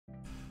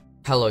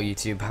Hello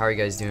YouTube, how are you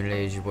guys doing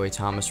today? It's your boy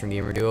Thomas from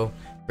Gamer Duo,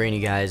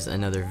 bringing you guys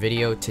another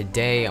video.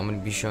 Today I'm going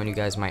to be showing you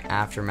guys my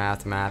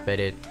Aftermath map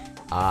edit.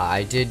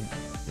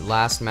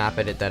 Last map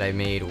edit that I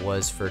made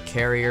was for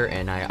Carrier,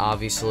 and I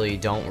obviously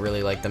don't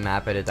really like the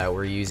map edit that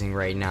we're using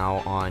right now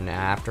on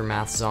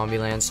Aftermath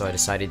Zombieland, so I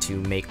decided to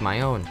make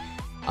my own.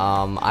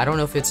 I don't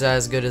know if it's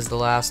as good as the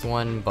last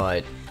one,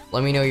 but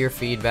let me know your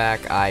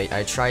feedback.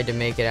 I tried to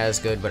make it as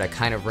good, but I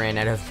kind of ran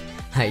out of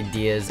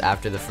ideas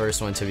after the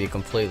first one, to be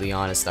completely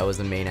honest. That was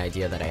the main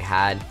idea that I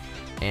had,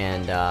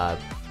 and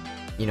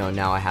you know,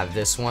 now I have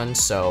this one.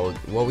 So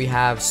what we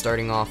have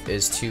starting off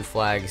is two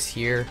flags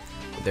here.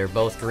 They're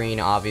both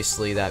green.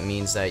 Obviously that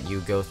means that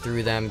you go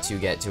through them to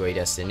get to a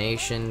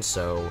destination.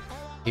 So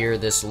here,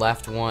 this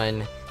left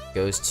one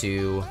goes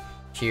to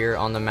here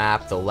on the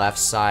map, the left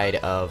side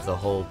of the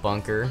whole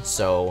bunker.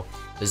 So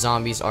the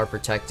zombies are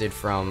protected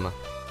from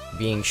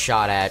being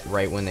shot at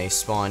right when they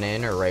spawn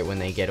in or right when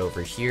they get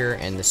over here,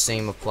 and the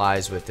same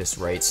applies with this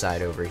right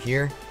side over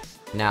here.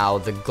 Now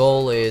the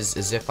goal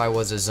is if I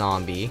was a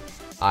zombie,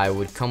 I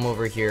would come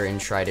over here and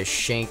try to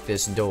shank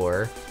this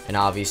door and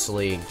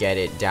obviously get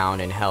it down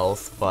in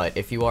health. But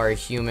if you are a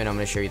human, I'm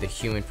going to show you the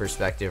human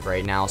perspective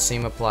right now.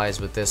 Same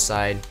applies with this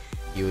side.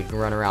 You would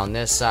run around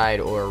this side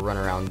or run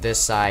around this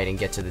side and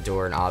get to the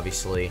door and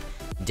obviously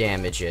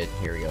damage it.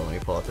 Here we go, let me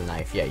pull out the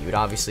knife. Yeah, you would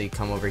obviously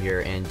come over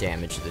here and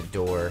damage the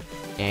door,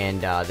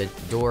 and the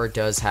door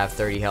does have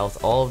 30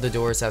 health. All of the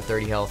doors have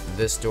 30 health.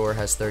 This door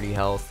has 30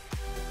 health.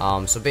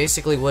 So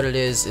basically what it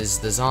is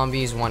the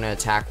zombies want to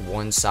attack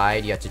one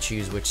side. You have to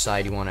choose which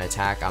side you want to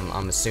attack,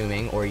 I'm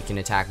assuming, or you can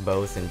attack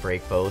both and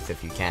break both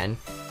if you can.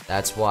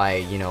 That's why,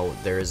 you know,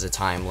 there is a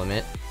time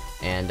limit.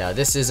 And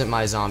this isn't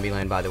my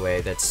Zombieland, by the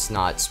way. That's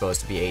not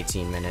supposed to be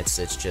 18 minutes.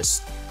 It's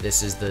just,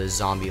 this is the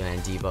Zombieland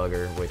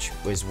debugger, which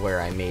was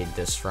where I made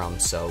this from.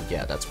 So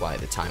yeah, that's why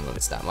the time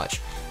limit's that much.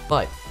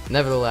 But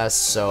nevertheless,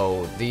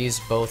 so these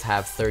both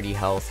have 30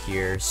 health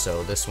here.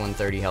 So this one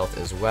 30 health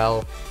as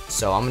well.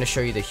 So I'm going to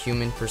show you the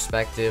human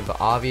perspective.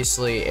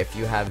 Obviously, if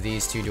you have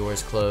these two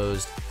doors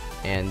closed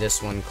and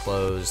this one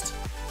closed,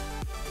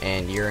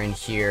 and you're in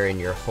here and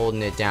you're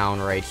holding it down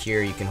right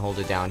here, you can hold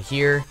it down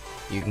here.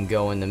 You can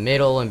go in the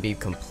middle and be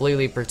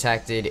completely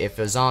protected. If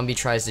a zombie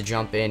tries to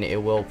jump in, it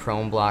will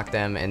prone block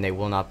them and they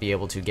will not be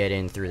able to get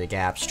in through the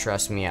gaps.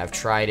 Trust me, I've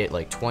tried it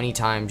like 20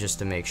 times just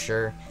to make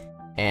sure.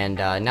 And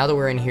now that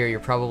we're in here,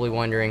 you're probably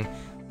wondering,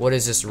 what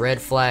is this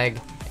red flag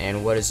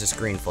and what is this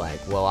green flag?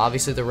 Well,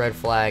 obviously the red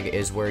flag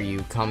is where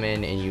you come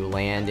in and you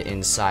land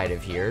inside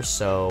of here.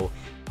 So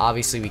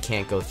obviously we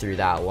can't go through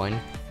that one.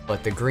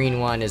 But the green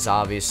one is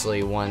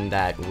obviously one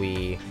that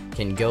we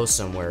can go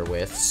somewhere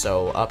with.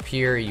 So up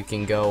here, you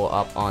can go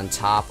up on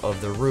top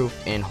of the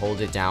roof and hold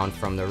it down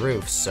from the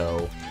roof.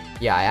 So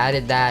yeah, I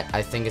added that.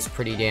 I think it's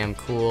pretty damn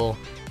cool.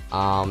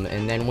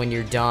 And then when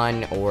you're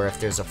done, or if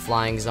there's a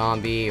flying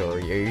zombie, or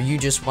you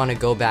just want to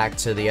go back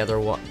to the other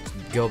one,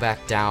 go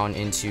back down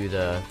into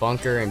the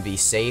bunker and be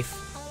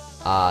safe,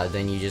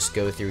 then you just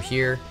go through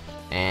here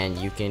and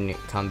you can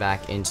come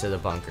back into the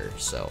bunker.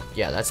 So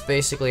yeah, that's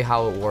basically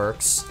how it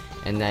works.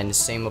 And then the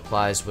same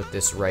applies with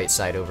this right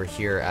side over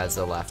here as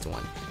the left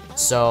one.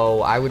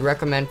 So I would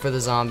recommend for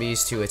the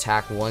zombies to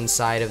attack one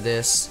side of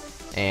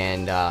this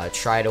and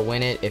try to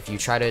win it. If you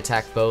try to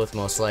attack both,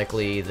 most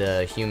likely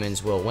the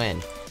humans will win.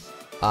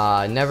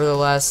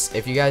 Nevertheless,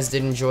 if you guys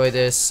did enjoy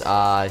this,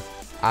 I'm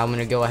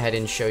gonna go ahead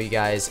and show you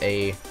guys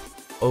a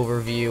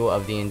overview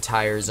of the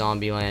entire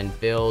Zombieland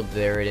build.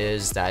 There it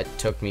is. That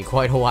took me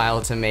quite a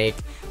while to make,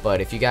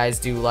 but if you guys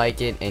do like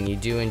it and you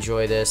do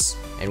enjoy this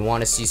and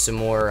want to see some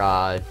more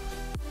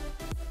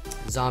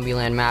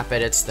Zombieland map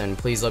edits, then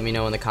please let me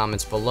know in the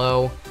comments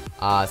below.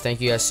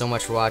 Thank you guys so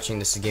much for watching.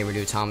 This is Gamer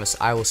Duo Thomas.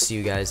 I will see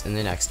you guys in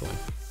the next one.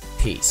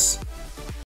 Peace.